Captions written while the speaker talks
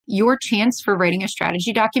your chance for writing a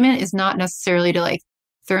strategy document is not necessarily to like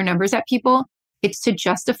throw numbers at people. It's to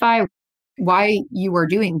justify why you are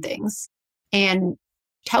doing things and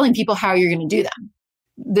telling people how you're going to do them.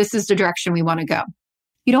 This is the direction we want to go.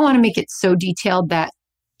 You don't want to make it so detailed that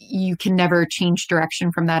you can never change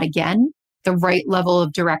direction from that again. The right level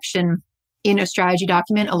of direction in a strategy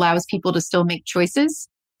document allows people to still make choices.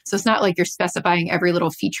 So it's not like you're specifying every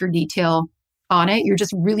little feature detail on it. You're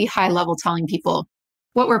just really high level telling people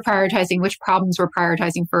what we're prioritizing, which problems we're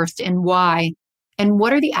prioritizing first and why, and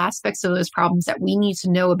what are the aspects of those problems that we need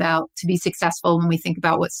to know about to be successful when we think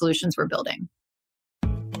about what solutions we're building.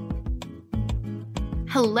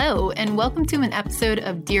 Hello, and welcome to an episode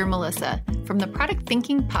of Dear Melissa from the Product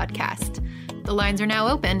Thinking Podcast. The lines are now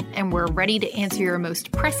open, and we're ready to answer your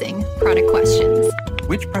most pressing product questions.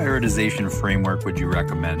 Which prioritization framework would you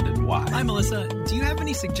recommend and why? Hi, Melissa. Do you have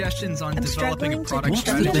any suggestions on developing a product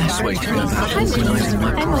strategy?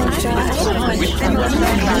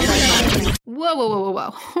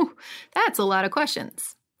 Whoa. That's a lot of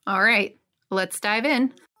questions. All right, let's dive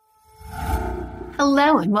in.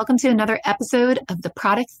 Hello, and welcome to another episode of the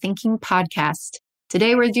Product Thinking Podcast.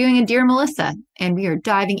 Today, we're doing a Dear Melissa, and we are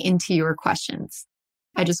diving into your questions.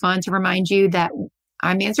 I just wanted to remind you that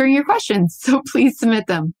I'm answering your questions, so please submit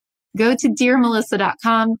them. Go to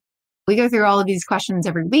dearmelissa.com. We go through all of these questions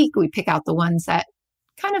every week. We pick out the ones that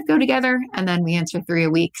kind of go together, and then we answer 3 a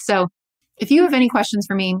week. So if you have any questions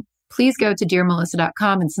for me, please go to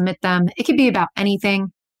dearmelissa.com and submit them. It could be about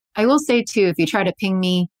anything. I will say, too, if you try to ping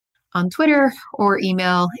me on Twitter or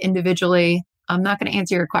email individually, I'm not going to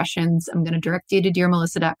answer your questions. I'm going to direct you to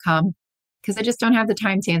dearmelissa.com because I just don't have the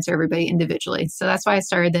time to answer everybody individually. So that's why I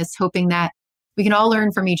started this, hoping that we can all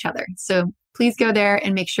learn from each other. So please go there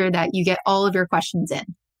and make sure that you get all of your questions in.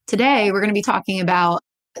 Today, we're going to be talking about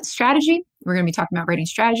strategy. We're going to be talking about writing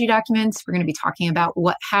strategy documents. We're going to be talking about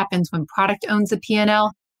what happens when product owns a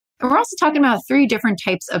P&L. And we're also talking about 3 different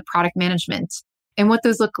types of product management and what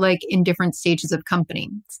those look like in different stages of companies.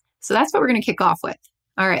 So that's what we're going to kick off with.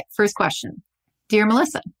 All right, first question. Dear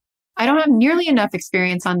Melissa, I don't have nearly enough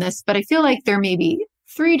experience on this, but I feel like there may be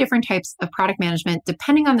 3 different types of product management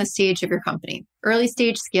depending on the stage of your company: early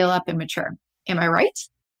stage, scale up, and mature. Am I right?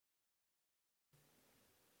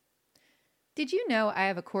 Did you know I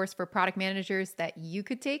have a course for product managers that you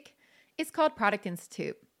could take? It's called Product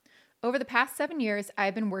Institute. Over the past 7 years,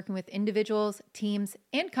 I've been working with individuals, teams,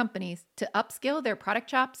 and companies to upskill their product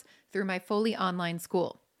chops through my fully online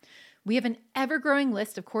school. We have an ever-growing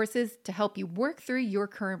list of courses to help you work through your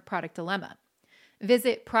current product dilemma.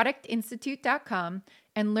 Visit productinstitute.com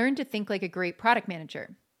and learn to think like a great product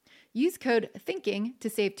manager. Use code THINKING to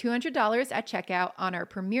save $200 at checkout on our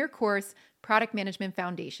premier course, Product Management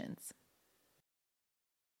Foundations.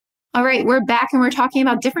 All right, we're back and we're talking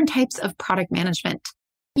about different types of product management.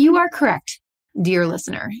 You are correct, dear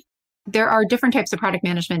listener. There are different types of product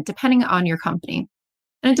management depending on your company.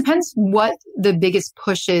 And it depends what the biggest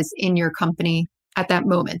push is in your company at that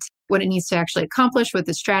moment, what it needs to actually accomplish with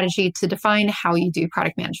the strategy to define how you do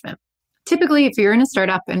product management. Typically, if you're in a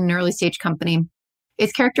startup and an early stage company,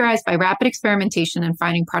 it's characterized by rapid experimentation and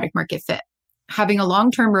finding product market fit. Having a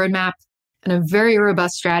long-term roadmap and a very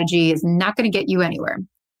robust strategy is not going to get you anywhere.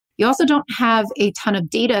 You also don't have a ton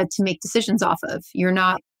of data to make decisions off of. You're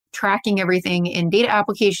not tracking everything in data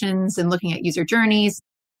applications and looking at user journeys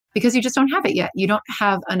because you just don't have it yet. You don't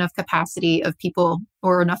have enough capacity of people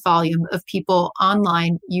or enough volume of people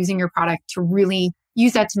online using your product to really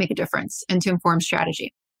use that to make a difference and to inform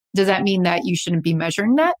strategy. Does that mean that you shouldn't be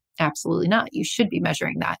measuring that? Absolutely not. You should be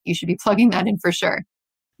measuring that. You should be plugging that in for sure.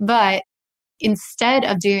 But instead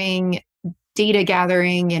of doing data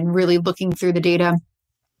gathering and really looking through the data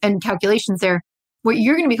and calculations there, what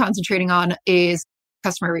you're going to be concentrating on is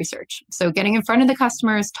customer research. So getting in front of the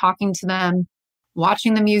customers, talking to them,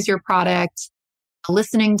 watching them use your product,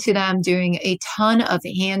 listening to them, doing a ton of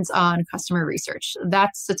hands-on customer research.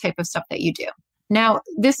 That's the type of stuff that you do. Now,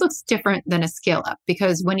 this looks different than a scale up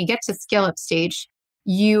because when you get to scale up stage,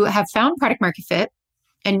 you have found product market fit,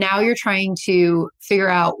 and now you're trying to figure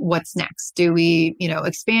out what's next. Do we,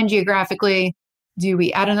 expand geographically? Do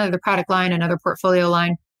we add another product line, another portfolio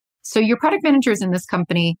line? So your product managers in this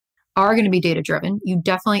company are going to be data driven. You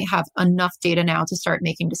definitely have enough data now to start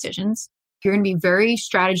making decisions. You're going to be very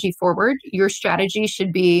strategy forward. Your strategy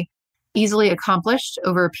should be easily accomplished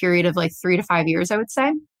over a period of like 3 to 5 years, I would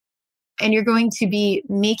say. And you're going to be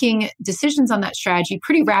making decisions on that strategy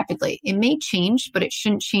pretty rapidly. It may change, but it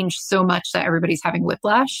shouldn't change so much that everybody's having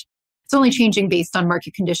whiplash. It's only changing based on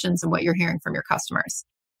market conditions and what you're hearing from your customers.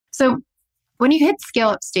 So when you hit scale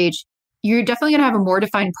up stage, you're definitely going to have a more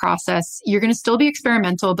defined process. You're going to still be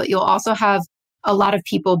experimental, but you'll also have a lot of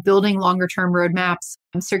people building longer term roadmaps,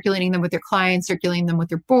 circulating them with their clients, circulating them with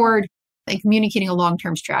their board, and communicating a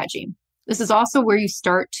long-term strategy. This is also where you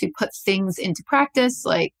start to put things into practice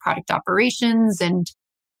like product operations and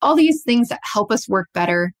all these things that help us work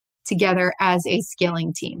better together as a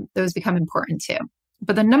scaling team. Those become important too.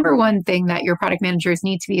 But the number one thing that your product managers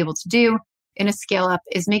need to be able to do in a scale up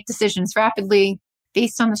is make decisions rapidly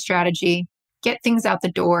based on the strategy, get things out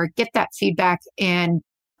the door, get that feedback, and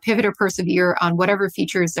pivot or persevere on whatever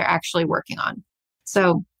features they're actually working on.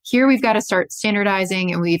 So here we've got to start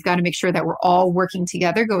standardizing and we've got to make sure that we're all working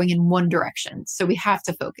together going in one direction. So we have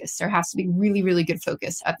to focus. There has to be really, really good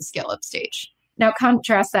focus at the scale up stage. Now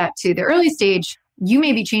contrast that to the early stage. You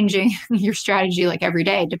may be changing your strategy like every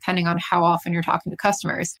day, depending on how often you're talking to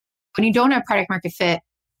customers. When you don't have product market fit,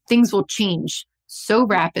 things will change so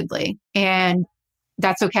rapidly. And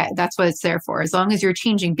that's okay. That's what it's there for, as long as you're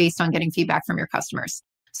changing based on getting feedback from your customers.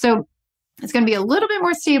 So it's going to be a little bit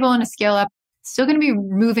more stable in a scale up. Still going to be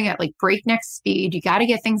moving at like breakneck speed. You got to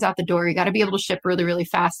get things out the door. You got to be able to ship really, really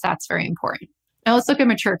fast. That's very important. Now let's look at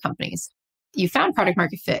mature companies. You found product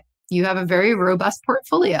market fit. You have a very robust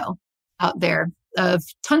portfolio out there of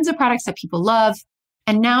tons of products that people love.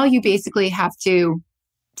 And now you basically have to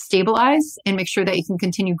stabilize and make sure that you can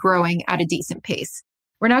continue growing at a decent pace.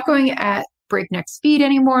 We're not going at breakneck speed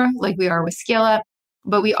anymore like we are with scale up,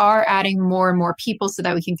 but we are adding more and more people so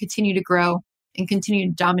that we can continue to grow and continue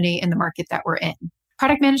to dominate in the market that we're in.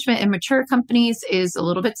 Product management in mature companies is a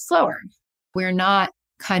little bit slower. We're not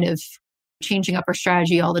kind of changing up our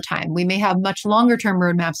strategy all the time. We may have much longer term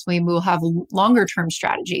roadmaps. We will have longer term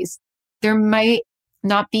strategies. There might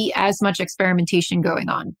not be as much experimentation going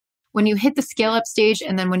on. When you hit the scale up stage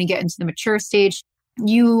and then when you get into the mature stage,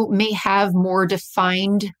 you may have more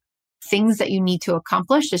defined things that you need to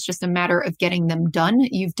accomplish. It's just a matter of getting them done.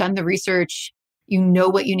 You've done the research. You know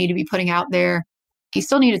what you need to be putting out there. You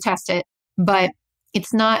still need to test it, but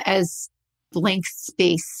it's not as blank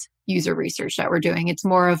space user research that we're doing. It's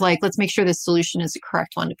more of like, let's make sure this solution is the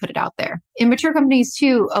correct one to put it out there. In mature companies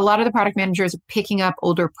too, a lot of the product managers are picking up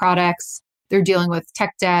older products. They're dealing with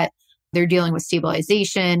tech debt. They're dealing with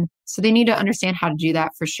stabilization. So they need to understand how to do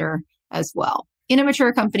that for sure as well. In a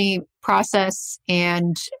mature company, process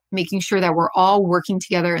and making sure that we're all working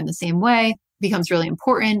together in the same way becomes really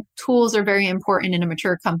important. Tools are very important in a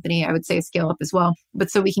mature company. I would say scale up as well.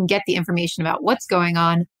 But so we can get the information about what's going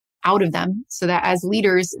on out of them so that as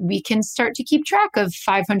leaders, we can start to keep track of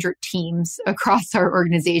 500 teams across our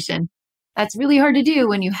organization. That's really hard to do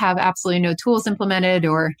when you have absolutely no tools implemented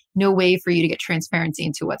or no way for you to get transparency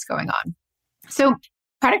into what's going on. So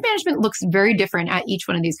product management looks very different at each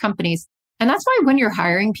one of these companies. And that's why when you're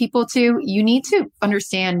hiring people too, you need to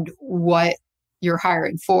understand what you're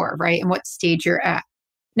hiring for, right? And what stage you're at.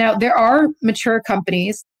 Now, there are mature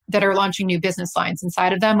companies that are launching new business lines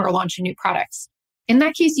inside of them or launching new products. In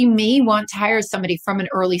that case, you may want to hire somebody from an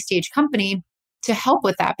early stage company to help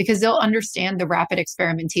with that because they'll understand the rapid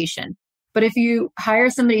experimentation. But if you hire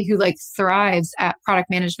somebody who like thrives at product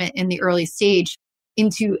management in the early stage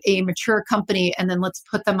into a mature company, and then let's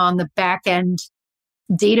put them on the back end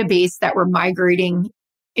database that we're migrating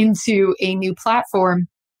into a new platform,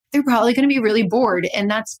 they're probably going to be really bored.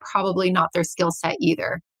 And that's probably not their skill set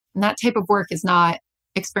either. And that type of work is not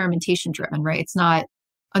experimentation driven, right? It's not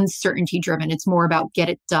uncertainty driven. It's more about get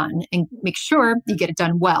it done and make sure you get it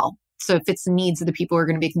done well. So it fits the needs of the people who are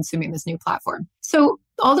going to be consuming this new platform. So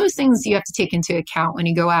all those things you have to take into account when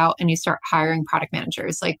you go out and you start hiring product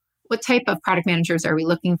managers. Like what type of product managers are we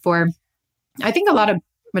looking for? I think a lot of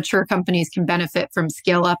mature companies can benefit from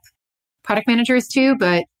scale up product managers too,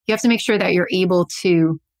 but you have to make sure that you're able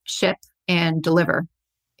to ship and deliver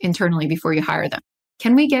internally before you hire them.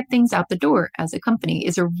 Can we get things out the door as a company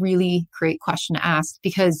is a really great question to ask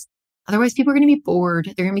because otherwise people are going to be bored.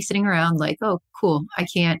 They're going to be sitting around like, oh, cool. I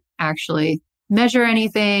can't actually measure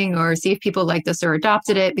anything or see if people like this or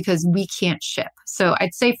adopted it because we can't ship. So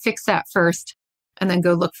I'd say fix that first and then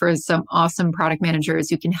go look for some awesome product managers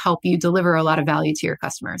who can help you deliver a lot of value to your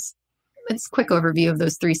customers. It's a quick overview of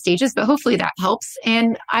those 3 stages, but hopefully that helps.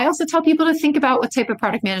 And I also tell people to think about what type of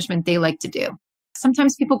product management they like to do.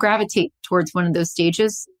 Sometimes people gravitate towards one of those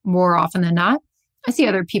stages more often than not. I see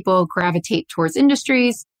other people gravitate towards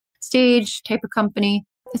industries, stage, type of company.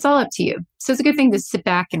 It's all up to you. So it's a good thing to sit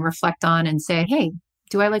back and reflect on and say, hey,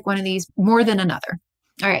 do I like one of these more than another?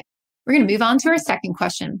 All right, we're going to move on to our second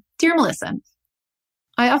question. Dear Melissa,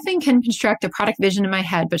 I often can construct a product vision in my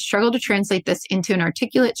head, but struggle to translate this into an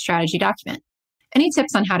articulate strategy document. Any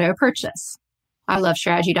tips on how to approach this? I love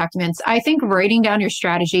strategy documents. I think writing down your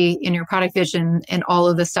strategy and your product vision and all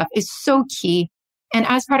of this stuff is so key. And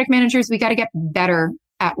as product managers, we got to get better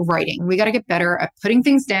at writing. We got to get better at putting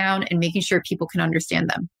things down and making sure people can understand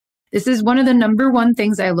them. This is one of the number one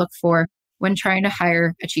things I look for when trying to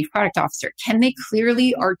hire a chief product officer. Can they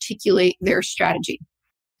clearly articulate their strategy?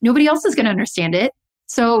 Nobody else is going to understand it.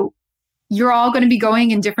 So you're all going to be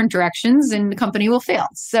going in different directions and the company will fail.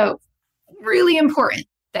 So really important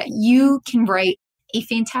that you can write a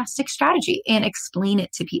fantastic strategy and explain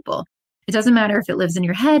it to people. It doesn't matter if it lives in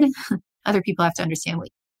your head. Other people have to understand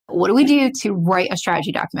what do we do to write a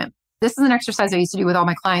strategy document? This is an exercise I used to do with all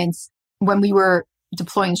my clients when we were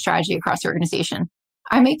deploying strategy across the organization.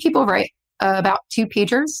 I make people write about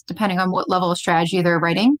 2-pagers, depending on what level of strategy they're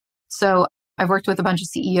writing. So I've worked with a bunch of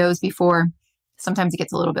CEOs before. Sometimes it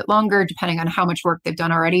gets a little bit longer, depending on how much work they've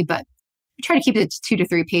done already, but I try to keep it to 2 to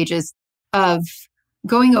 3 pages of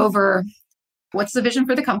going over what's the vision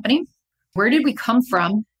for the company, where did we come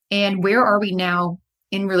from, and where are we now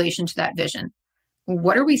in relation to that vision?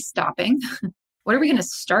 What are we stopping? What are we going to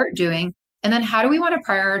start doing? And then how do we want to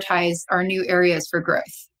prioritize our new areas for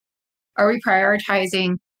growth? Are we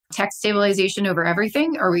prioritizing tech stabilization over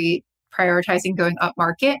everything? Are we prioritizing going up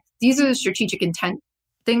market? These are the strategic intent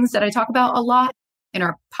things that I talk about a lot in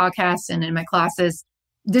our podcasts and in my classes.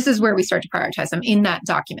 This is where we start to prioritize them in that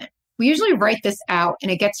document. We usually write this out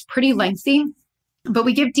and it gets pretty lengthy, but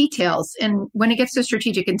we give details. And when it gets to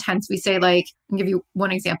strategic intents, we say like, I'll give you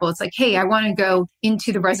one example. It's like, hey, I want to go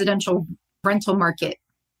into the residential rental market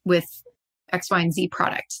with X, Y, and Z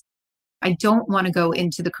product. I don't want to go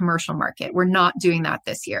into the commercial market. We're not doing that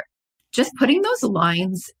this year. Just putting those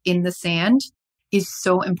lines in the sand is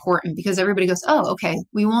so important because everybody goes, oh, okay,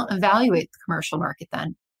 we won't evaluate the commercial market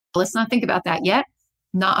then. Let's not think about that yet,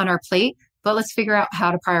 not on our plate, but let's figure out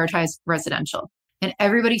how to prioritize residential. And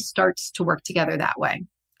everybody starts to work together that way.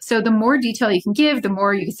 So the more detail you can give, the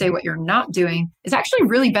more you can say what you're not doing is actually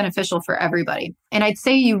really beneficial for everybody. And I'd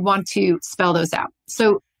say you want to spell those out.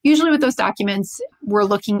 So usually with those documents, we're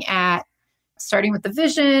looking at starting with the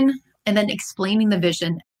vision and then explaining the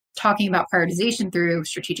vision, talking about prioritization through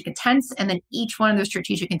strategic intents. And then each one of those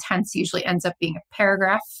strategic intents usually ends up being a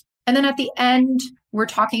paragraph. And then at the end, we're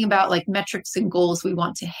talking about like metrics and goals we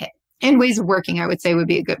want to hit. And ways of working, I would say, would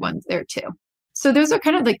be a good one there too. So those are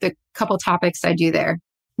kind of like the couple topics I do there.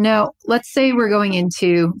 Now, let's say we're going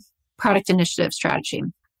into product initiative strategy.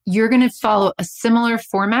 You're going to follow a similar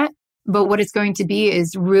format, but what it's going to be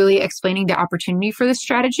is really explaining the opportunity for this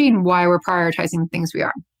strategy and why we're prioritizing the things we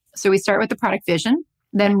are. So we start with the product vision.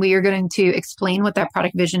 Then we are going to explain what that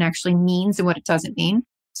product vision actually means and what it doesn't mean.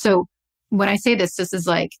 So when I say this is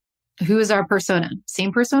like, who is our persona?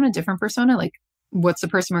 Same persona, different persona? Like, what's the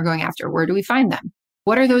person we're going after? Where do we find them?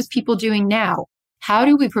 What are those people doing now? How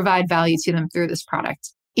do we provide value to them through this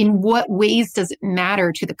product? In what ways does it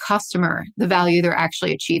matter to the customer, the value they're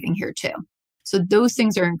actually achieving here too? So those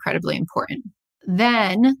things are incredibly important.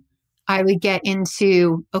 Then I would get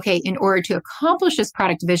into, okay, in order to accomplish this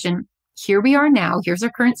product vision, here we are now. Here's our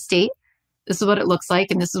current state. This is what it looks like.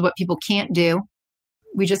 And this is what people can't do.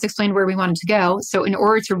 We just explained where we wanted to go. So in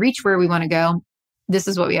order to reach where we want to go, this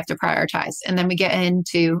is what we have to prioritize. And then we get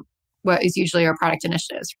into what is usually our product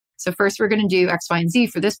initiatives. So first we're going to do X, Y, and Z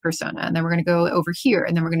for this persona. And then we're going to go over here.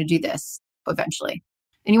 And then we're going to do this eventually.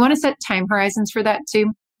 And you want to set time horizons for that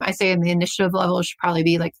too. I say in the initiative level, it should probably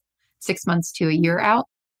be like 6 months to a year out.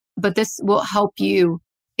 But this will help you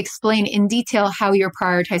explain in detail how you're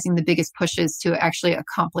prioritizing the biggest pushes to actually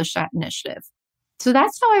accomplish that initiative. So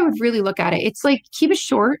that's how I would really look at it. It's like, keep it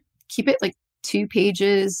short, keep it like 2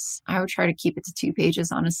 pages. I would try to keep it to 2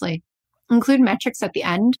 pages, honestly. Include metrics at the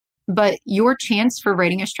end, but your chance for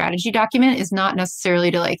writing a strategy document is not necessarily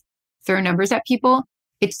to like throw numbers at people.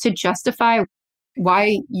 It's to justify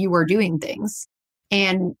why you are doing things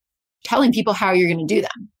and telling people how you're going to do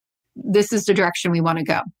them. This is the direction we want to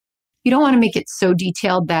go. You don't want to make it so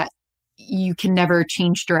detailed that you can never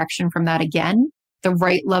change direction from that again. The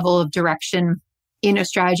right level of direction in a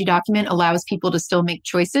strategy document allows people to still make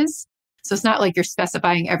choices. So it's not like you're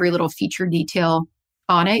specifying every little feature detail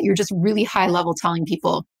on it. You're just really high level telling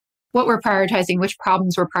people what we're prioritizing, which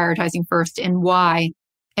problems we're prioritizing first and why,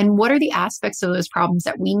 and what are the aspects of those problems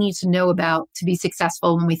that we need to know about to be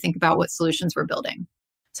successful when we think about what solutions we're building.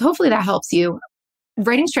 So hopefully that helps you.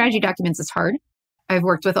 Writing strategy documents is hard. I've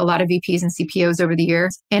worked with a lot of VPs and CPOs over the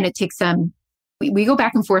years, and it takes them, we go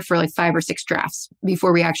back and forth for like 5 or 6 drafts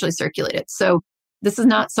before we actually circulate it. So this is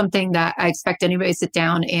not something that I expect anybody to sit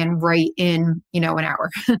down and write in, an hour.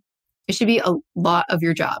 It should be a lot of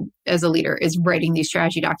your job as a leader is writing these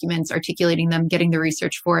strategy documents, articulating them, getting the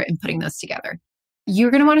research for it, and putting those together.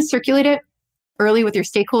 You're going to want to circulate it early with your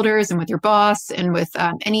stakeholders and with your boss and with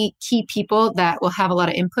any key people that will have a lot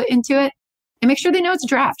of input into it. And make sure they know it's a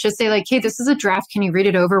draft. Just say like, hey, this is a draft. Can you read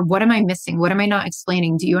it over? What am I missing? What am I not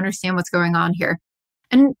explaining? Do you understand what's going on here?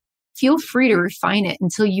 And feel free to refine it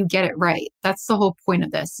until you get it right. That's the whole point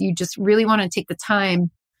of this. You just really want to take the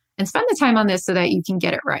time and spend the time on this so that you can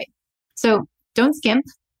get it right. So don't skimp.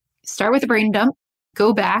 Start with a brain dump.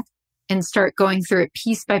 Go back and start going through it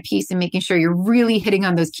piece by piece and making sure you're really hitting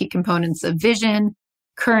on those key components of vision,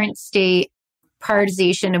 current state,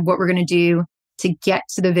 prioritization of what we're going to do to get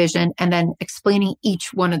to the vision, and then explaining each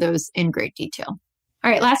one of those in great detail.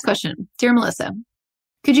 All right, last question. Dear Melissa,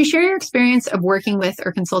 could you share your experience of working with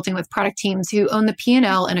or consulting with product teams who own the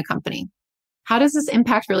P&L in a company? How does this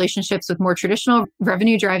impact relationships with more traditional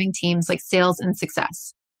revenue-driving teams like sales and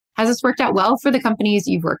success? Has this worked out well for the companies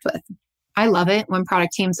you've worked with? I love it when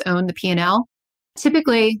product teams own the P&L.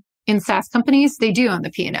 Typically, in SaaS companies, they do own the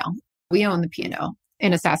P&L. We own the P&L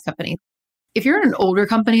in a SaaS company. If you're in an older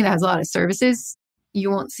company that has a lot of services,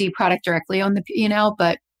 you won't see product directly on the P&L,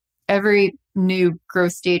 but every new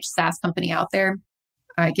growth stage SaaS company out there,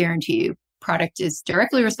 I guarantee you, product is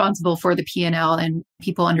directly responsible for the P&L, and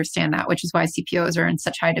people understand that, which is why CPOs are in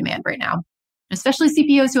such high demand right now, especially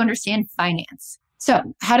CPOs who understand finance. So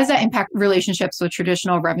how does that impact relationships with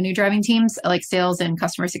traditional revenue-driving teams like sales and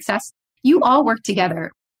customer success? You all work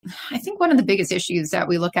together. I think one of the biggest issues that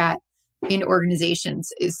we look at in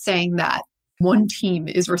organizations is saying that one team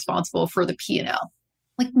is responsible for the P&L.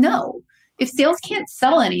 Like, no, if sales can't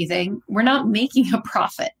sell anything, we're not making a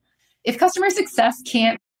profit. If customer success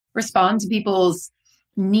can't respond to people's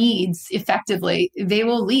needs effectively, they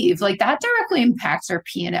will leave. Like, that directly impacts our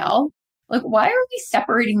P&L. Like, why are we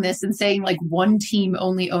separating this and saying like one team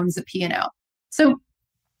only owns the P&L? So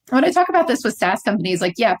when I talk about this with SaaS companies,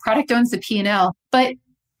 like, yeah, product owns the P&L, but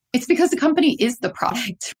it's because the company is the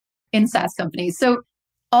product in SaaS companies. So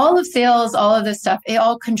all of sales, all of this stuff, it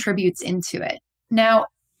all contributes into it. Now,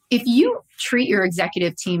 if you treat your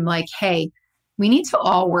executive team like, hey, we need to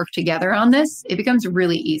all work together on this, it becomes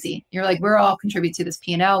really easy. You're like, we're all contribute to this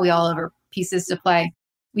P&L. We all have our pieces to play.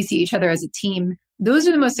 We see each other as a team. Those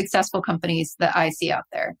are the most successful companies that I see out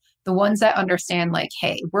there. The ones that understand like,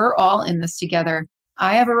 hey, we're all in this together.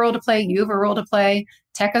 I have a role to play. You have a role to play.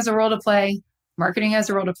 Tech has a role to play. Marketing has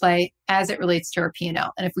a role to play as it relates to our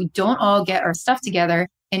P&L. And if we don't all get our stuff together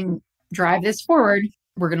and drive this forward,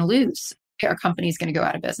 we're going to lose. Our company's going to go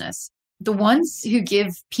out of business. The ones who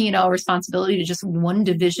give P&L responsibility to just one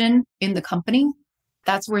division in the company,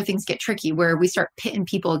 that's where things get tricky, where we start pitting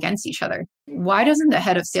people against each other. Why doesn't the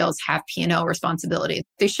head of sales have P&L responsibility?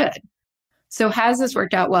 They should. So has this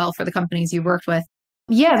worked out well for the companies you've worked with?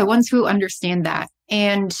 Yeah, the ones who understand that.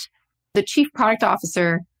 And the chief product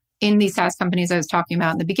officer in these SaaS companies I was talking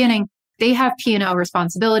about in the beginning, they have P&L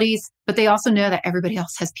responsibilities, but they also know that everybody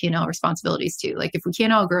else has P&L responsibilities too. Like, if we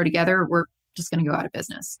can't all grow together, we're just going to go out of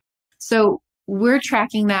business. So we're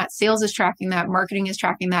tracking that, sales is tracking that, marketing is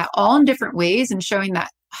tracking that, all in different ways, and showing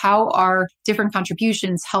that how our different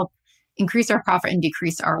contributions help increase our profit and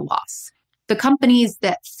decrease our loss. The companies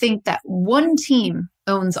that think that one team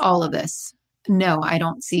owns all of this, no, I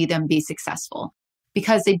don't see them be successful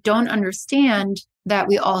because they don't understand that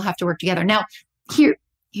we all have to work together. Now,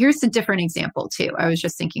 here's a different example too, I was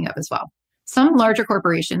just thinking of as well. Some larger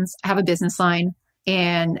corporations have a business line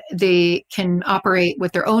and they can operate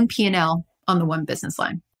with their own P&L on the one business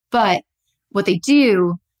line. But what they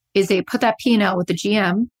do is they put that P&L with the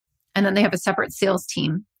GM, and then they have a separate sales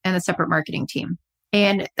team and a separate marketing team.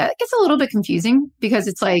 And that gets a little bit confusing because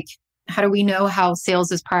it's like, how do we know how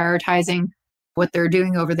sales is prioritizing what they're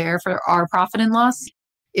doing over there for our profit and loss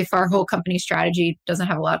if our whole company strategy doesn't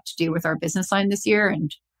have a lot to do with our business line this year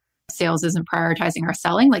and sales isn't prioritizing our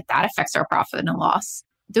selling? Like, that affects our profit and loss.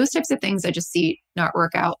 Those types of things I just see not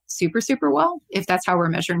work out super, super well if that's how we're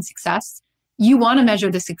measuring success. You want to measure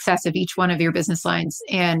the success of each one of your business lines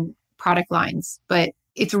and product lines, but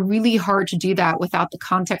it's really hard to do that without the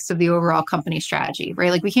context of the overall company strategy,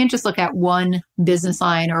 right? Like, we can't just look at one business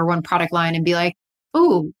line or one product line and be like,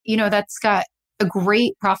 oh, that's got a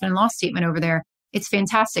great profit and loss statement over there. It's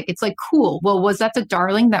fantastic. It's like, cool. Well, was that the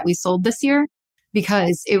darling that we sold this year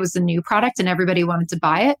because it was a new product and everybody wanted to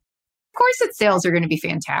buy it? Of course, its sales are going to be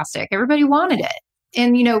fantastic. Everybody wanted it.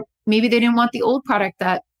 And, maybe they didn't want the old product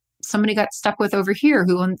that somebody got stuck with over here,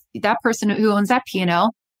 that person who owns that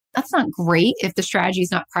P&L. That's not great if the strategy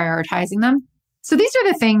is not prioritizing them. So these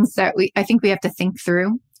are the things that I think we have to think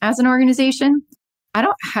through as an organization. I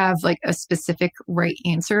don't have like a specific right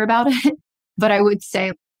answer about it, but I would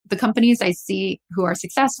say the companies I see who are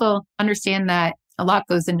successful understand that a lot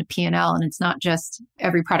goes into P&L, and it's not just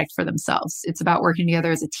every product for themselves. It's about working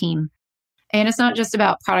together as a team. And it's not just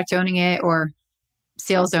about product owning it or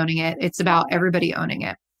sales owning it. It's about everybody owning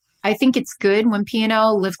it. I think it's good when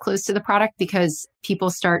P&L live close to the product because people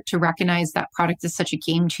start to recognize that product is such a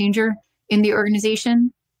game changer in the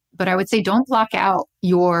organization. But I would say don't block out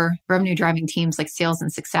your revenue driving teams like sales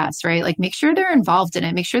and success, right? Like make sure they're involved in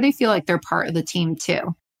it. Make sure they feel like they're part of the team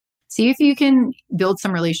too. See if you can build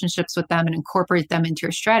some relationships with them and incorporate them into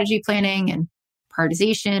your strategy planning and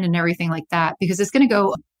prioritization and everything like that, because it's going to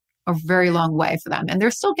go a very long way for them. And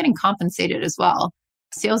they're still getting compensated as well.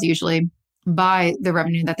 Sales usually by the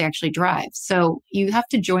revenue that they actually drive. So you have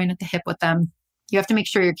to join at the hip with them. You have to make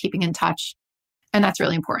sure you're keeping in touch. And that's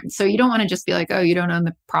really important. So you don't want to just be like, oh, you don't own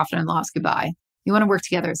the profit and loss, goodbye. You want to work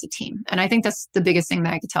together as a team. And I think that's the biggest thing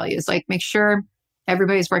that I could tell you is like, make sure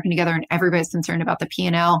everybody's working together and everybody's concerned about the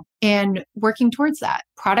P&L and working towards that.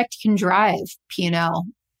 Product can drive P&L,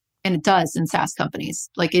 and it does in SaaS companies.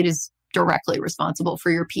 Like it is directly responsible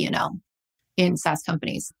for your P&L in SaaS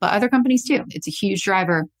companies, but other companies too. It's a huge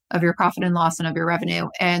driver of your profit and loss and of your revenue.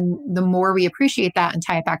 And the more we appreciate that and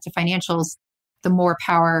tie it back to financials, the more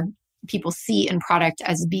power people see in product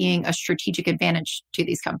as being a strategic advantage to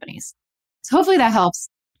these companies. So hopefully that helps.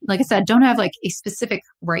 Like I said, don't have like a specific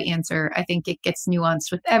right answer. I think it gets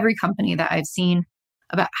nuanced with every company that I've seen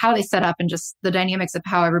about how they set up and just the dynamics of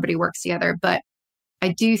how everybody works together. But I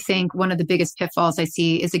do think one of the biggest pitfalls I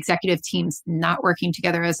see is executive teams not working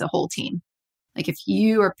together as a whole team. Like if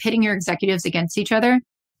you are pitting your executives against each other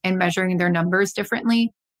and measuring their numbers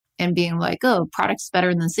differently and being like, oh, product's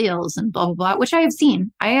better than sales and blah, blah, blah, which I have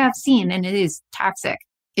seen, and it is toxic.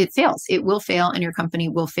 It fails. It will fail and your company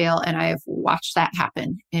will fail. And I have watched that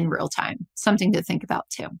happen in real time. Something to think about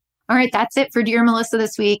too. All right, that's it for Dear Melissa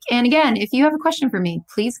this week. And again, if you have a question for me,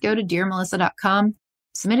 please go to dearmelissa.com,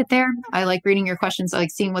 submit it there. I like reading your questions. I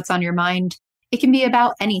like seeing what's on your mind. It can be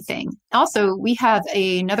about anything. Also, we have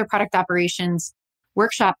another product operations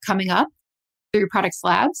workshop coming up through Products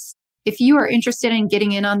Labs. If you are interested in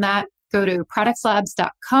getting in on that, go to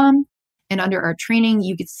productslabs.com. And under our training,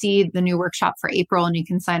 you could see the new workshop for April and you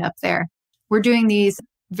can sign up there. We're doing these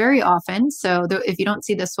very often. So if you don't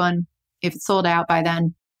see this one, if it's sold out by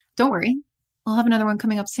then, don't worry. We'll have another one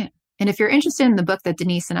coming up soon. And if you're interested in the book that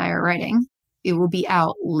Denise and I are writing, it will be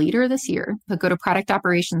out later this year. But go to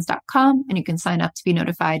productoperations.com and you can sign up to be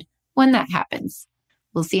notified when that happens.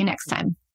 We'll see you next time.